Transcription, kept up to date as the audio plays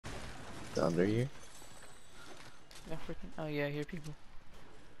Under here? Yeah, freaking. Oh yeah, I hear people.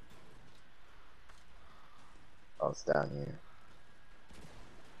 Oh, it's down here.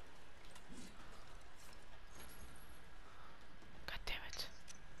 God damn it.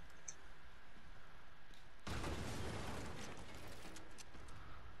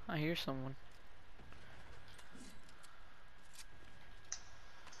 I hear someone.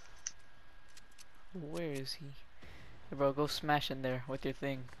 Where is he? Hey, bro, go smash in there with your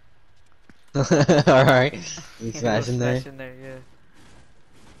thing. Alright. You Yeah, go smashing there? smash in there, yeah.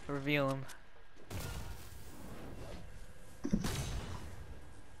 Reveal him.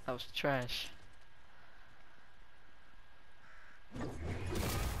 That was trash.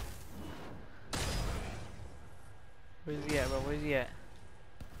 Where's he at, bro? Where's he at?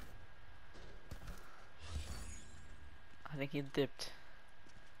 I think he dipped.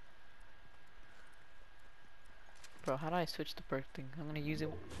 Bro, how do I switch the perk thing? I'm gonna use it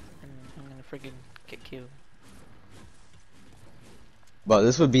and I'm gonna friggin' get killed. But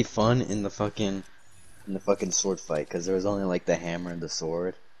this would be fun in the fucking sword fight, because there was only like the hammer and the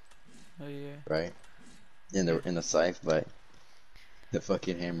sword, Oh yeah. right? Yeah. In the scythe, but the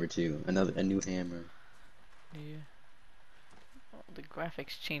fucking hammer too. A new hammer. Yeah. Oh, the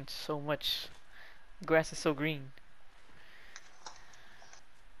graphics changed so much. Grass is so green.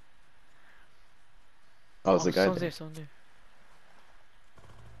 Oh, it's Oh, the guy someone's there, there. someone's there.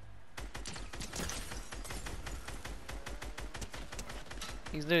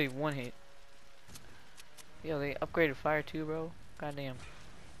 He's literally one hit. Yo, they upgraded fire too, bro. Goddamn.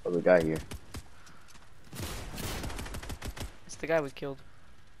 Oh, the guy here. It's the guy we killed.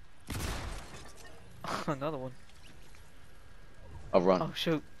 Another one. Oh, run. Oh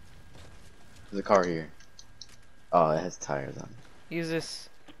shoot. There's a car here. Oh, it has tires on it. Use this.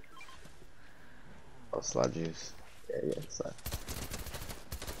 Oh, slot juice. Yeah, slot.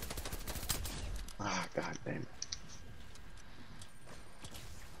 Ah, god damn.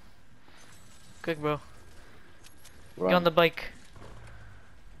 Quick, bro. Get on Run. the bike.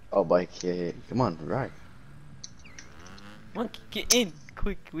 Oh, bike. Yeah. Come on, ride. Monkey, get in.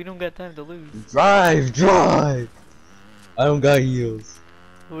 Quick. We don't got time to lose. Drive! I don't got heels.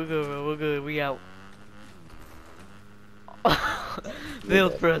 We're good, bro. We're good. We out. You're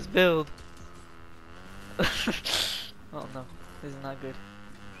Build dead. for us. Build. Oh no. This is not good.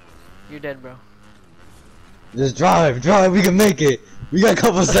 You're dead, bro. Just drive, we can make it. We got a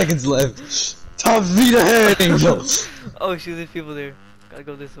couple seconds left. Top speed ahead, Angel. Oh shoot, there's people there. Gotta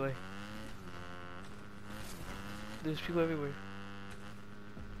go this way. There's people everywhere.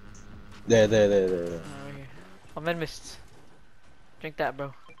 There. Oh, right here. Oh, med mists. Drink that,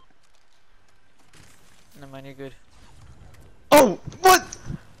 bro. Never mind, you're good. Oh, what?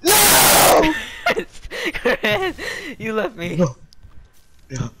 No! Chris, you left me. No.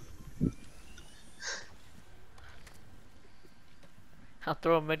 Yeah. I'll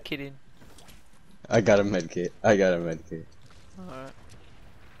throw a med kit in. I got a medkit. Alright.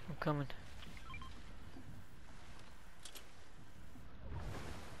 I'm coming.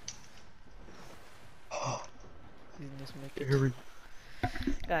 Using this med kit. Hurry.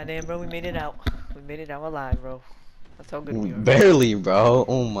 Goddamn, bro, we made it out. We made it out alive, bro. That's how good we are. Barely, bro.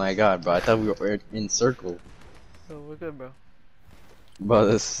 Oh my god, bro. I thought we were in circle. So we're good, bro. Bro,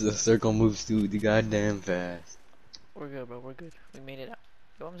 the circle moves too goddamn fast. We're good, bro. We're good. We made it out.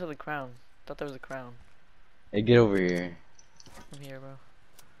 Go up to the crown. Thought there was a crown. Hey, get over here. I'm here, bro.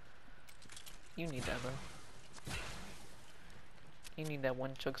 You need that, bro. You need that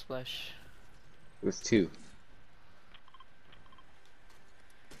one chug splash. It was two.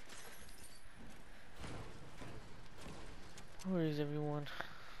 Where is everyone?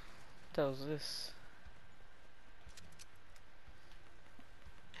 What the hell is this?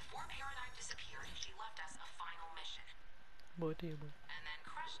 Before Paradigm disappeared, she left us a final mission. Boy, dear, bro. And then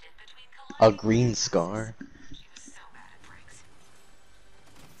crushed it between A colliding green pieces. scar. She was so bad at breaks.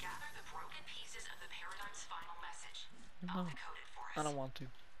 Gather the broken pieces of the Paradigm's final message. I'll No, decode it for us. I don't want to.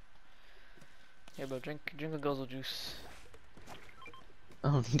 Here, bro, drink a guzzle juice. I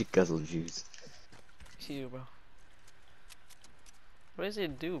don't need a guzzle juice. See you, bro. What does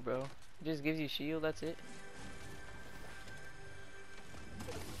it do, bro? It just gives you shield, that's it?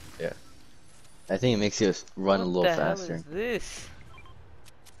 Yeah. I think it makes you run a little faster. What the hell is this?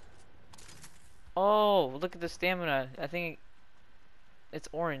 Oh, look at the stamina. I think it's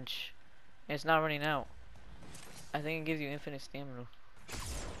orange. And it's not running out. I think it gives you infinite stamina.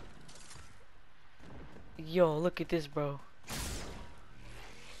 Yo, look at this, bro.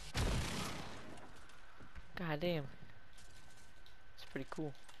 God damn. It's pretty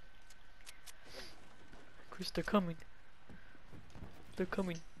cool. Chris, they're coming. They're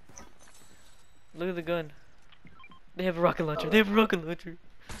coming. Look at the gun. They have a rocket launcher. They have a rocket launcher.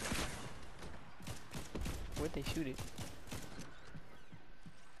 Where'd they shoot it?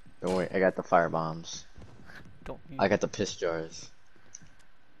 Don't worry, I got the fire bombs. Don't use I got the piss jars.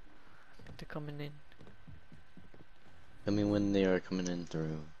 They're coming in. Tell me when they are coming in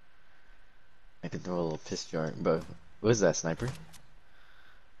through. I can throw a little piss jar, but what is that, sniper?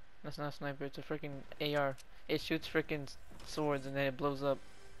 That's not a sniper. It's a freaking AR. It shoots freaking swords and then it blows up.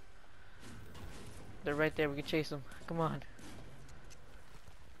 They're right there. We can chase them. Come on.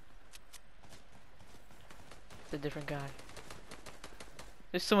 It's a different guy.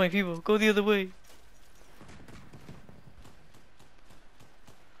 There's so many people. Go the other way.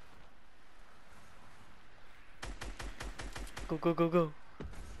 Go, go, go, go.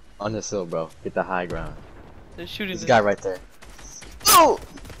 On this hill, bro. Get the high ground. They're shooting This us. guy right there. Oh!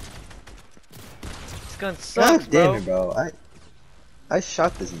 This gun sucks, God damn bro. it, bro. I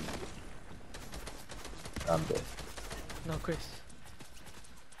shot this. I'm dead. No, Chris.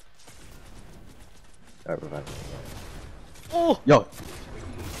 Alright, revive me. Oh! Yo!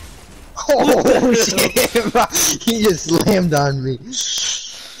 Oh shit! Bro. He just slammed on me.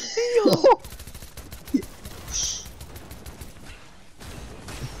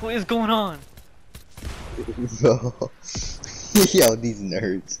 What is going on? Bro. Yo, these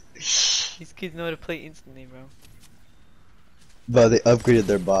nerds. These kids know how to play instantly, bro. Bro, they upgraded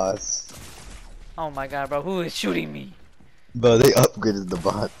their boss. Oh my god, bro. Who is shooting me? Bro, they upgraded the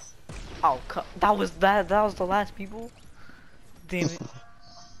bots. Oh, that was the last people? Damn it.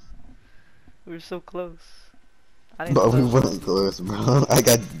 We were so close. I didn't But we touch wasn't close, bro. I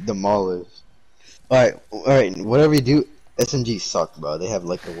got demolished. Alright, whatever you do, SMG suck, bro. They have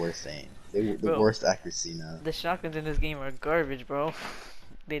like the worst aim. They the Bro, worst accuracy now. the shotguns in this game are garbage, bro.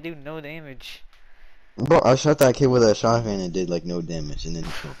 They do no damage. Bro, I shot that kid with a shotgun and it did like no damage, and then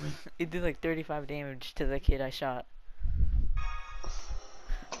he killed me. It did like 35 damage to the kid I shot.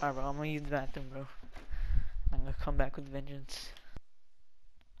 Alright, bro. I'm gonna use the bathroom, bro. I'm gonna come back with vengeance.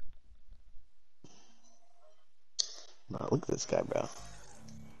 Bro, look at this guy, bro.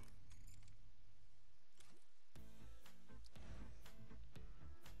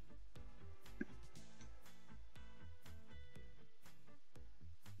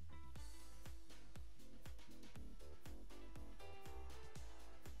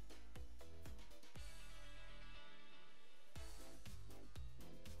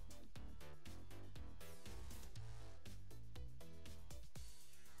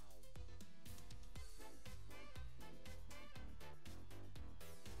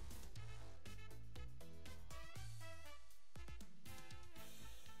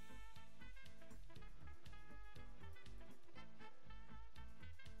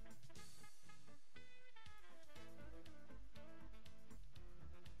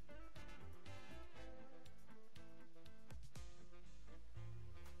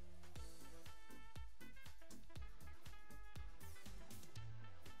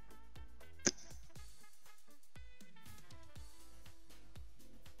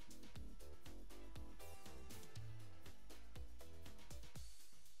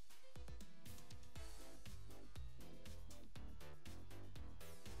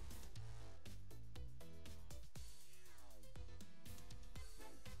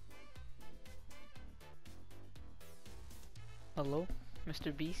 Hello,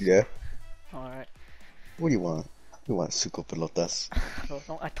 Mr. Beast? Yeah. Alright. What do you want? You want suco pelotas?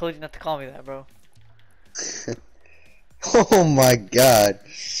 Bro, I told you not to call me that, bro. Oh my god.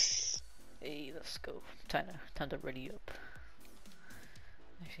 Hey, let's go. Time to ready up.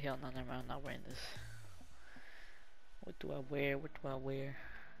 Actually, hell no, never mind. I'm not wearing this. What do I wear? What do I wear?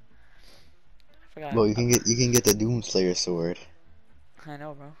 I forgot. Bro, you can get the Doomslayer sword. I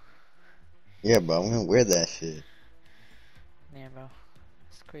know, bro. Yeah, bro, I'm gonna wear that shit. Yeah, bro.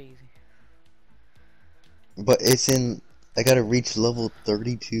 It's crazy. But it's in. I gotta reach level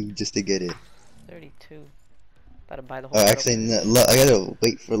 32 just to get it. 32. Gotta buy the whole. Actually, no, I gotta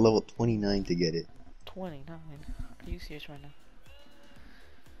wait for level 29 to get it. 29. Are you serious right now?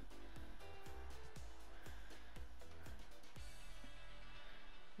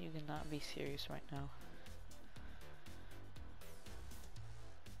 You cannot be serious right now.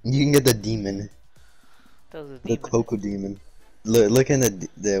 You can get the demon, That was a the demon. Coco demon. Look in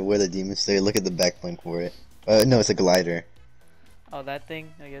the where the demons stay. Look at the backplane for it. No, it's a glider. Oh, that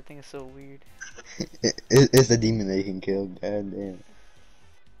thing? Oh, yeah, that thing is so weird. It's the demon that you can kill. God damn.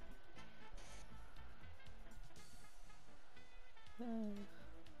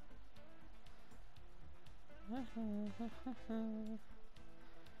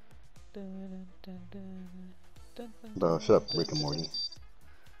 Bro, shut up, Rick and Morty.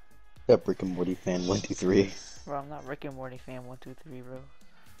 Up Rick and Morty fan 123. Bro, I'm not Rick and Morty fan 123, bro.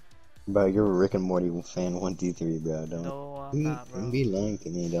 Bro, you're a Rick and Morty fan 123, bro. No, I'm not, bro. Don't be lying to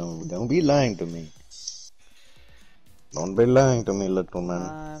me. Don't be lying to me. Don't be lying to me, little man.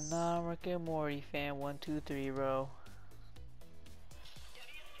 I'm not Rick and Morty fan 123, bro.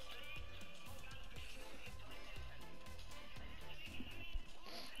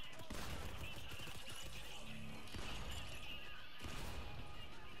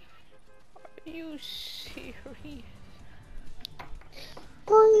 Are you serious?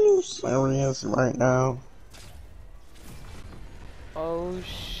 Are you serious right now? Oh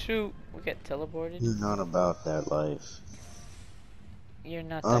shoot, we got teleported. You're not about that life. You're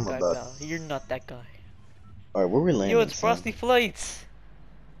not that I'm guy, about. pal. You're not that guy. Alright, where we Yo, landing, it's son? Frosty Flights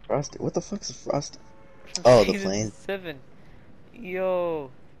Frosty? What the fuck's a Frosty? from Oh, the season plane. 7.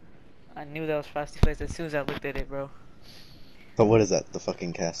 Yo, I knew that was Frosty Flights as soon as I looked at it, bro. But what is that? The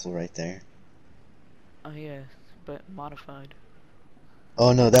fucking castle right there. Oh yeah, but modified.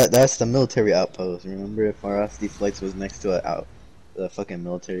 Oh no, that's the military outpost. Remember, if Frosty Flights was next to the fucking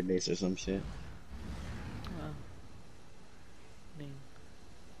military base or some shit. I mean,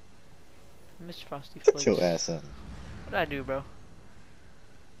 I miss Frosty Shut Flights. your ass up. What'd I do, bro?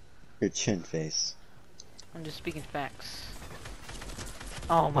 Your chin face. I'm just speaking facts.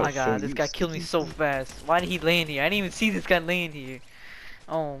 Oh Oh, my show god, this you guy killed me speaking so facts. fast. Why did he land here? I didn't even see this guy land here.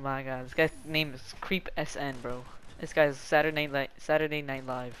 Oh my god, this guy's name is Creep SN, bro. This guy's Saturday Night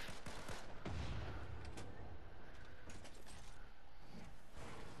Live.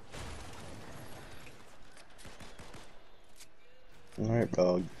 Alright,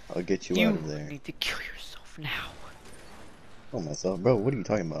 bro. I'll get you out You of there. need to kill yourself now. Oh, myself. Bro, what are you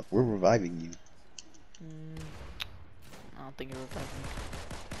talking about? We're reviving you. I don't think you're reviving me.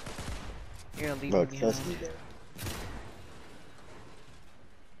 You're gonna leave Bro, me trust behind. me, bro.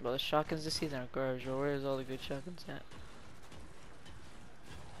 Bro, the shotguns this season are garbage, bro. Where's all the good shotguns at?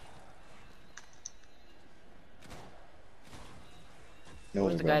 No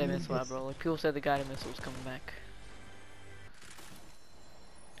Where's one the brought guided me missile at, this. bro? Like, people said the guided missile was coming back.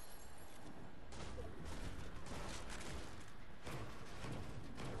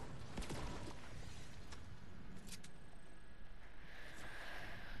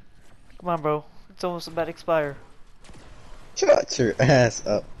 Come on, bro. It's almost about to expire. Shut your ass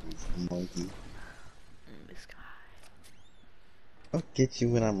up, you monkey. This guy. I'll get you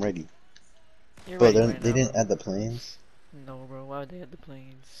when I'm ready. You're Bro, ready right they now, didn't bro. add the planes? No, bro. Why would they have the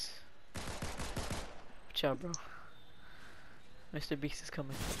planes? Watch out, bro. Mr. Beast is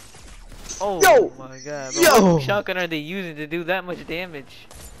coming. Oh Yo! my god, bro. Yo! What shotgun are they using to do that much damage?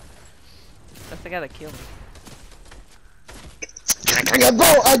 That's the guy that killed me.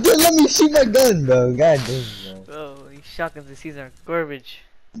 Bro, I didn't let me shoot my gun, bro. God damn, bro. Bro, these shotguns this season are garbage.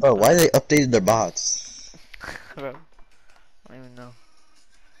 Bro, why they updated their bots? Bro, I don't even know.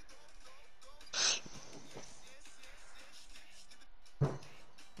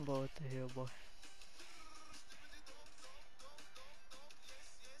 Boy, what the hell, boy?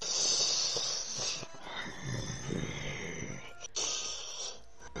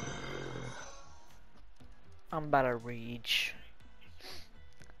 I'm about to rage.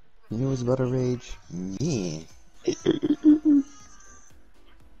 You was about to rage? Me.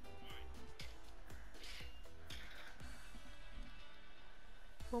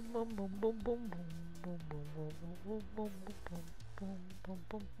 Boom, boom, boom, boom, boom, boom, boom, boom, boom, boom, boom, boom, boom, boom,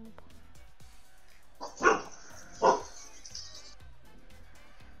 boom, boom.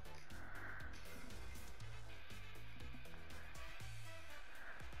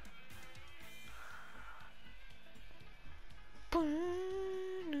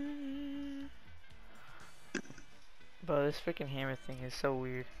 Bro, this freaking hammer thing is so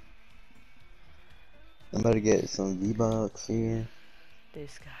weird. I'm about to get some V-Bucks here.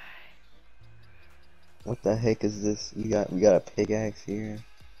 This guy. What the heck is this? We got a pickaxe here.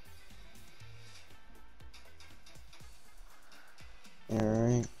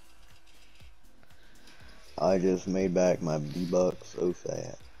 Alright. I just made back my V-Bucks so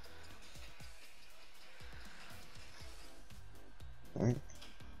fast. Alright.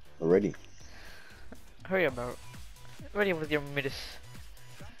 We're ready. Hurry up, bro. Ready with your Midas.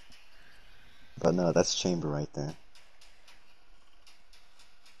 But no, that's chamber right there.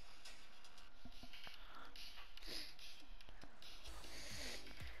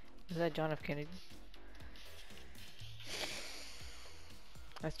 Is that John F. Kennedy?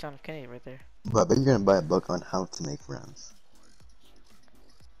 That's John F. Kennedy right there. But I bet you're gonna buy a book on how to make friends.